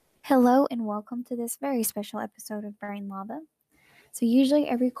Hello and welcome to this very special episode of Brain Lava. So, usually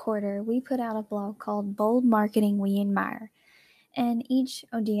every quarter we put out a blog called Bold Marketing We Admire, and each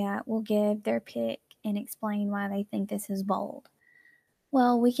Odia will give their pick and explain why they think this is bold.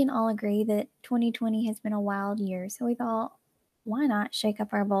 Well, we can all agree that 2020 has been a wild year, so we thought, why not shake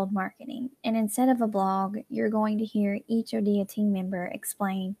up our bold marketing? And instead of a blog, you're going to hear each Odia team member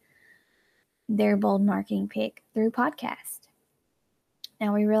explain their bold marketing pick through podcast.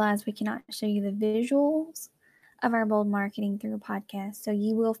 Now we realize we cannot show you the visuals of our bold marketing through a podcast, so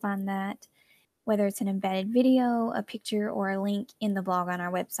you will find that whether it's an embedded video, a picture, or a link in the blog on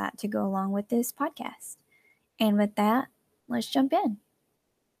our website to go along with this podcast. And with that, let's jump in.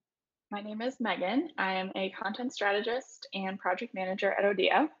 My name is Megan. I am a content strategist and project manager at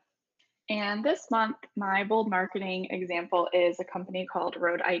Odia. And this month, my bold marketing example is a company called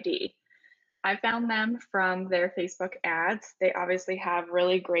Road ID. I found them from their Facebook ads. They obviously have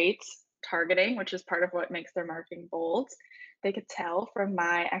really great targeting, which is part of what makes their marketing bold. They could tell from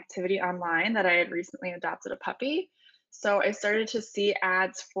my activity online that I had recently adopted a puppy. So I started to see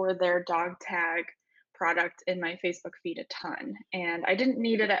ads for their dog tag product in my Facebook feed a ton. And I didn't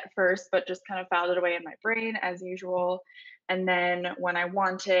need it at first, but just kind of filed it away in my brain as usual. And then when I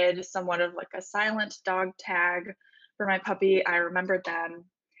wanted somewhat of like a silent dog tag for my puppy, I remembered them,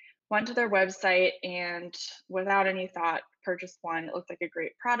 went to their website, and without any thought purchased one. It looked like a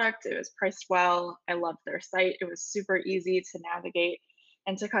great product. It was priced well. I loved their site. It was super easy to navigate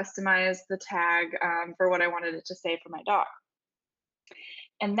and to customize the tag for what I wanted it to say for my dog.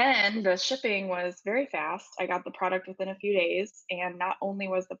 And then the shipping was very fast. I got the product within a few days, and not only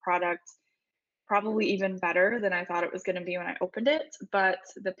was the product probably even better than I thought it was going to be when I opened it, but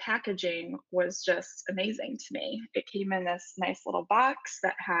the packaging was just amazing to me. It came in this nice little box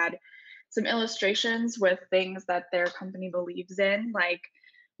that had some illustrations with things that their company believes in, like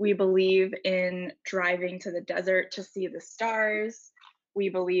we believe in driving to the desert to see the stars, we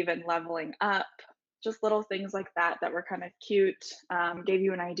believe in leveling up, just little things like that that were kind of cute, gave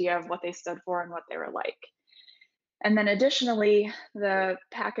you an idea of what they stood for and what they were like. And then additionally, the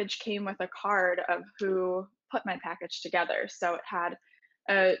package came with a card of who put my package together. So it had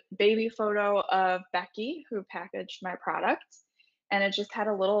a baby photo of Becky, who packaged my product, and it just had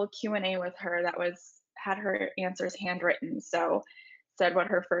a little Q&A with her that had her answers handwritten. So said what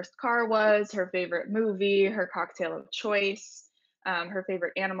her first car was, her favorite movie, her cocktail of choice, her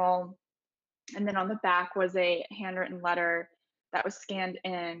favorite animal. And then on the back was a handwritten letter that was scanned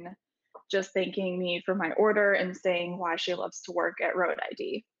in, just thanking me for my order and saying why she loves to work at Road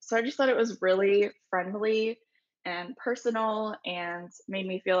ID. So I just thought it was really friendly and personal and made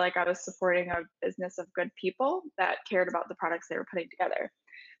me feel like I was supporting a business of good people that cared about the products they were putting together.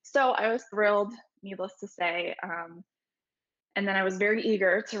 So I was thrilled, needless to say. And then I was very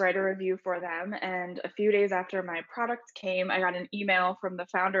eager to write a review for them. And a few days after my product came, I got an email from the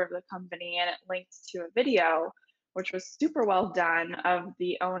founder of the company, and it linked to a video, which was super well done, of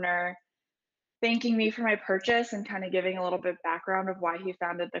the owner thanking me for my purchase and kind of giving a little bit background of why he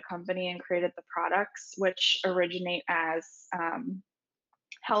founded the company and created the products, which originate as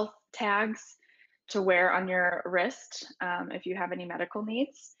health tags to wear on your wrist if you have any medical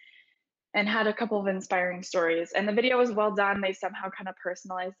needs, and had a couple of inspiring stories. And the video was well done. They somehow kind of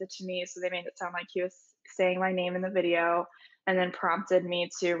personalized it to me. So they made it sound like he was saying my name in the video and then prompted me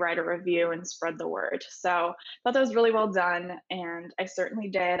to write a review and spread the word. So I thought that was really well done. And I certainly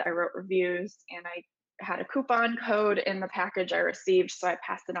did. I wrote reviews and I had a coupon code in the package I received. So I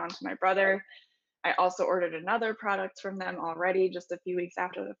passed it on to my brother. I also ordered another product from them already just a few weeks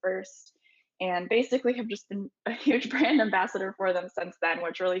after the first, and basically have just been a huge brand ambassador for them since then,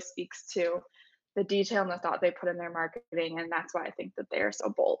 which really speaks to the detail and the thought they put in their marketing. And that's why I think that they are so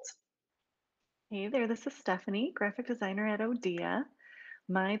bold. Hey there, this is Stephanie, graphic designer at Odia.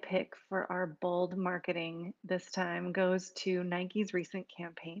 My pick for our bold marketing this time goes to Nike's recent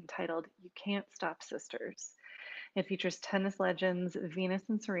campaign titled You Can't Stop Sisters. It features tennis legends Venus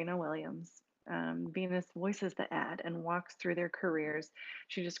and Serena Williams. Venus voices the ad and walks through their careers.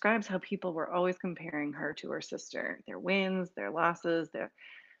 She describes how people were always comparing her to her sister, their wins, their losses, their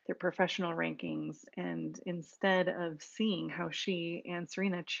professional rankings, and instead of seeing how she and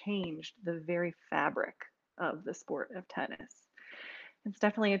Serena changed the very fabric of the sport of tennis. It's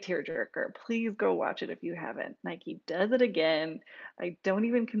definitely a tearjerker. Please go watch it if you haven't. Nike does it again. I don't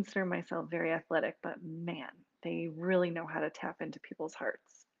even consider myself very athletic, but man, they really know how to tap into people's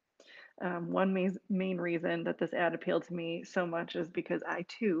hearts. One main reason that this ad appealed to me so much is because I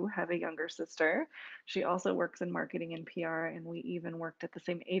too have a younger sister. She also works in marketing and PR, and we even worked at the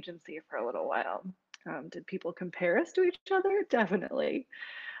same agency for a little while. Did people compare us to each other? Definitely.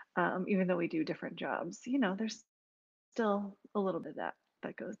 Even though we do different jobs, there's still a little bit of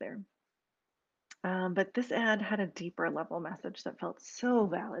that goes there. But this ad had a deeper level message that felt so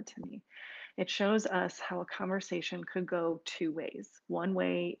valid to me. It shows us how a conversation could go two ways. One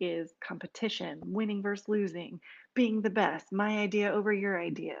way is competition, winning versus losing, being the best, my idea over your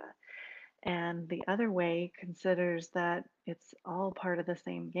idea. And the other way considers that it's all part of the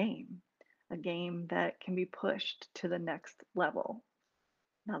same game, a game that can be pushed to the next level.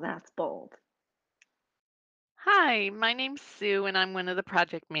 Now that's bold. Hi, my name's Sue, and I'm one of the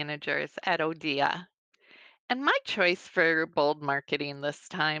project managers at Odea. And my choice for bold marketing this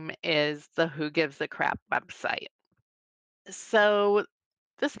time is the Who Gives a Crap website. So,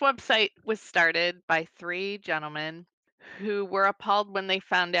 this website was started by three gentlemen who were appalled when they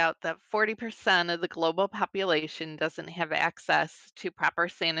found out that 40% of the global population doesn't have access to proper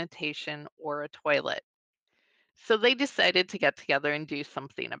sanitation or a toilet. So, they decided to get together and do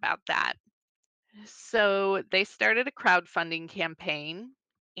something about that. So they started a crowdfunding campaign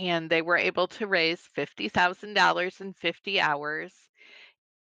and they were able to raise $50,000 in 50 hours.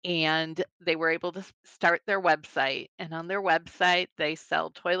 And they were able to start their website. And on their website, they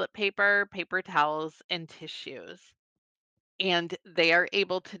sell toilet paper, paper towels, and tissues. And they are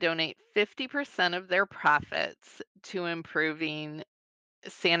able to donate 50% of their profits to improving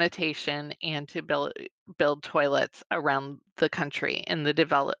sanitation and to build toilets around the country in the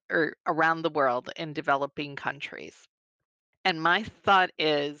develop or around the world in developing countries. And my thought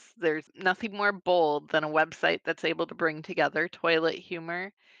is there's nothing more bold than a website that's able to bring together toilet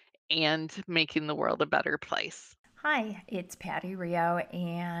humor and making the world a better place. Hi, it's Patty Rio,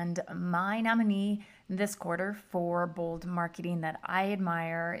 and my nominee this quarter for bold marketing that I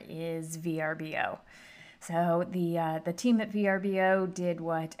admire is VRBO. So the team at VRBO did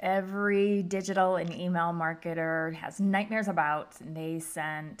what every digital and email marketer has nightmares about. They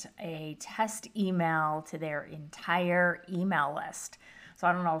sent a test email to their entire email list. So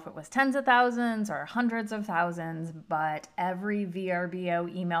I don't know if it was tens of thousands or hundreds of thousands, but every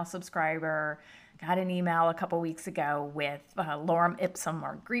VRBO email subscriber got an email a couple weeks ago with lorem ipsum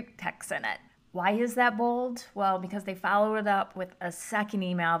or Greek text in it. Why is that bold? Well, because they followed it up with a second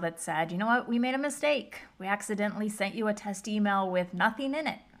email that said, you know what, we made a mistake. We accidentally sent you a test email with nothing in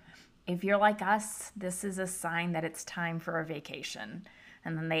it. If you're like us, this is a sign that it's time for a vacation.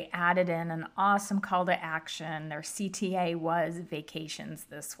 And then they added in an awesome call to action. Their CTA was vacations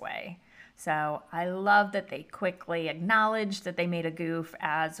this way. So I love that they quickly acknowledged that they made a goof,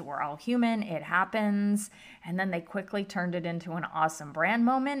 as we're all human, it happens. And then they quickly turned it into an awesome brand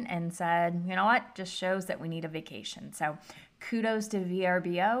moment and said, you know what, just shows that we need a vacation. So kudos to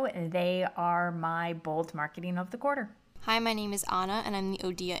VRBO. They are my bold marketing of the quarter. Hi, my name is Anna, and I'm the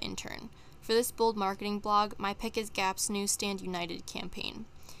Odea intern. For this bold marketing blog, my pick is Gap's new Stand United campaign,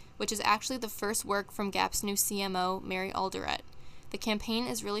 which is actually the first work from Gap's new CMO, Mary Alderette. The campaign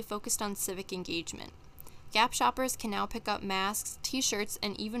is really focused on civic engagement. Gap shoppers can now pick up masks, t-shirts,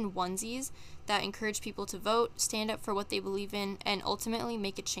 and even onesies that encourage people to vote, stand up for what they believe in, and ultimately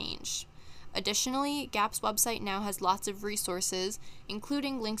make a change. Additionally, Gap's website now has lots of resources,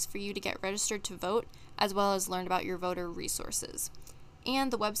 including links for you to get registered to vote, as well as learn about your voter resources.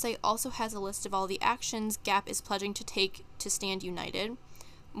 And the website also has a list of all the actions Gap is pledging to take to stand united.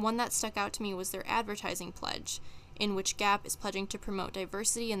 One that stuck out to me was their advertising pledge, in which Gap is pledging to promote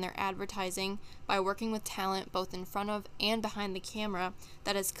diversity in their advertising by working with talent both in front of and behind the camera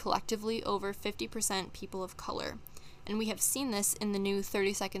that is collectively over 50% people of color. And we have seen this in the new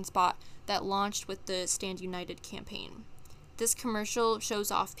 30-second spot that launched with the Stand United campaign. This commercial shows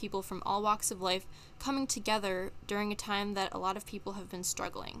off people from all walks of life coming together during a time that a lot of people have been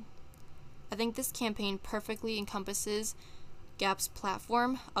struggling. I think this campaign perfectly encompasses Gap's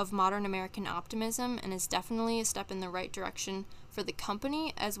platform of modern American optimism and is definitely a step in the right direction for the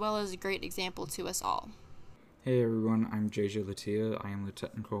company, as well as a great example to us all. Hey everyone, I'm JJ Latia. I am the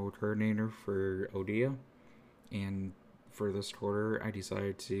technical coordinator for Odea, and for this quarter I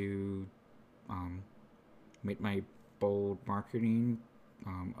decided to make my bold marketing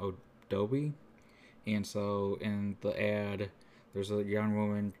Adobe. And so in the ad, there's a young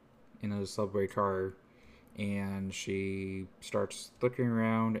woman in a subway car, and she starts looking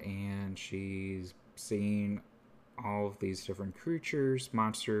around and she's seeing all of these different creatures,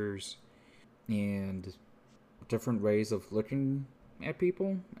 monsters, and different ways of looking at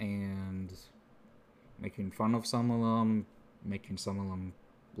people and making fun of some of them, making some of them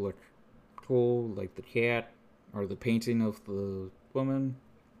look cool, like the cat or the painting of the woman.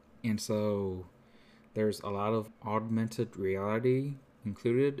 And so there's a lot of augmented reality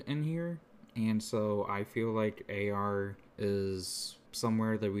included in here. And so I feel like AR is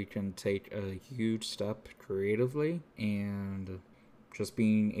somewhere that we can take a huge step creatively, and just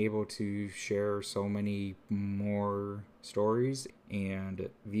being able to share so many more stories and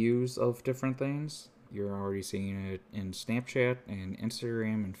views of different things. You're already seeing it in Snapchat and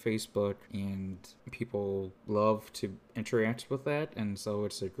Instagram and Facebook, and people love to interact with that, and so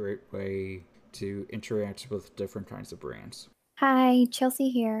it's a great way to interact with different kinds of brands. Hi, Chelsea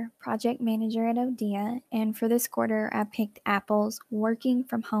here, project manager at Odea, and for this quarter, I picked Apple's Working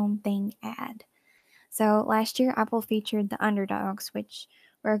From Home Thing ad. So last year, Apple featured the Underdogs, which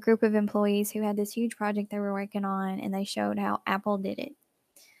were a group of employees who had this huge project they were working on, and they showed how Apple did it.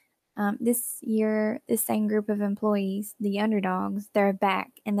 This year, this same group of employees, the Underdogs, they're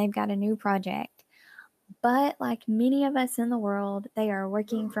back and they've got a new project. But like many of us in the world, they are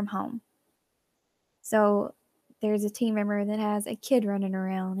working from home. So there's a team member that has a kid running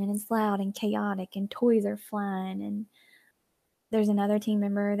around and it's loud and chaotic and toys are flying, and there's another team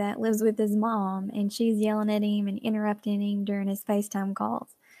member that lives with his mom and she's yelling at him and interrupting him during his FaceTime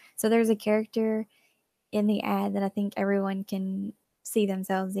calls. So there's a character in the ad that I think everyone can see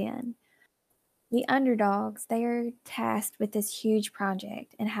themselves in. The Underdogs, they are tasked with this huge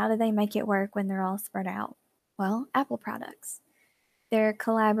project, and how do they make it work when they're all spread out? Well, Apple products. They're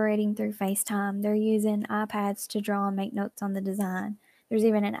collaborating through FaceTime. They're using iPads to draw and make notes on the design. There's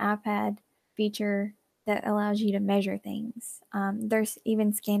even an iPad feature that allows you to measure things. There's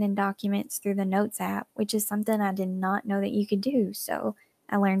even scanning documents through the Notes app, which is something I did not know that you could do. So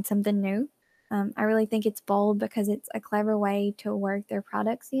I learned something new. I really think it's bold because it's a clever way to work their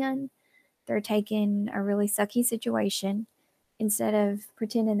products in. They're taking a really sucky situation, instead of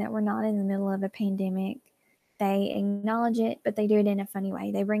pretending that we're not in the middle of a pandemic. They acknowledge it, but they do it in a funny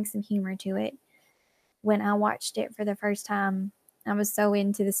way. They bring some humor to it. When I watched it for the first time, I was so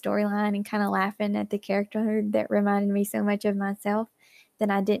into the storyline and kind of laughing at the character that reminded me so much of myself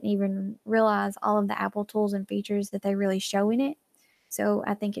that I didn't even realize all of the Apple tools and features that they really show in it. So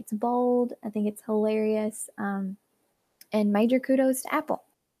I think it's bold. I think it's hilarious. And major kudos to Apple.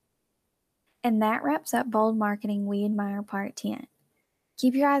 And that wraps up Bold Marketing We Admire Part 10.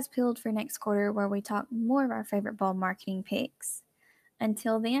 Keep your eyes peeled for next quarter, where we talk more of our favorite bold marketing picks.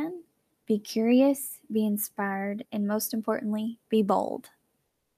 Until then, be curious, be inspired, and most importantly, be bold.